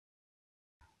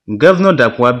Governor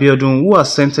Abiodun, who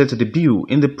assented to the bill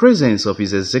in the presence of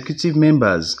his executive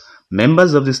members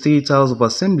of the State House of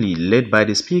Assembly led by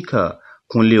the Speaker,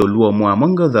 Kunle Oluomo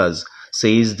among others,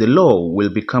 says the law will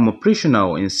become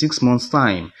operational in 6 months'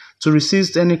 time to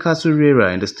resist any cattle rearer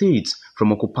in the state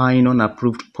from occupying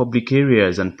unapproved public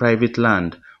areas and private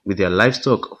land with their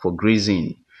livestock for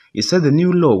grazing. He said the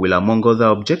new law will, among other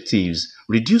objectives,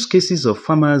 reduce cases of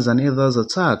farmers and others'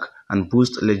 attack and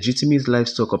boost legitimate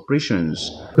livestock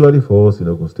operations. Particularly for us in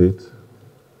Ogun State,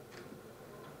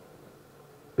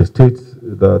 a state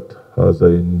that has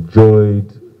enjoyed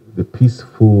the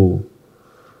peaceful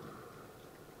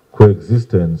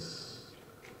coexistence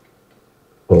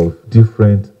of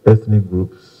different ethnic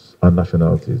groups and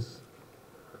nationalities,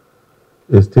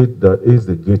 a state that is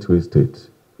the gateway state,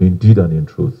 indeed and in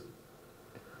truth.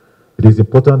 It is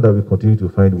important that we continue to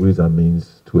find ways and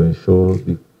means to ensure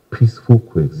the peaceful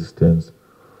coexistence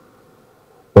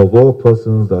of all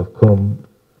persons that have come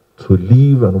to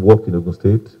live and work in Ogun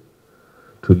State,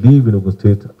 to live in Ogun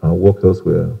State and work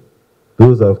elsewhere,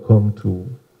 those that have come to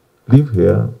live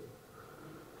here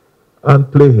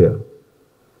and play here.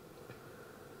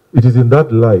 It is in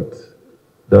that light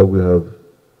that we have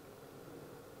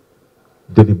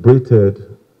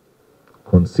deliberated,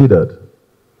 considered,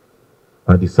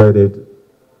 and decided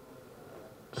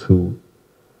to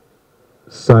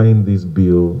sign this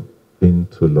bill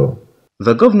into law.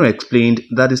 The governor explained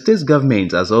that the state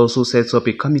government has also set up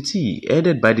a committee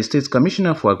headed by the State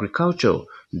Commissioner for Agriculture,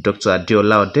 Dr.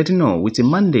 Adeola Odedino, with a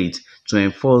mandate to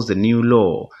enforce the new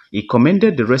law. He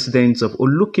commended the residents of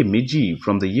Olokemeji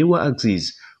from the Yewa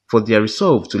axis for their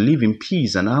resolve to live in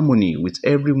peace and harmony with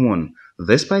everyone,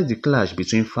 despite the clash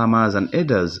between farmers and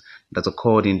herders that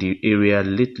occurred in the area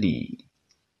lately.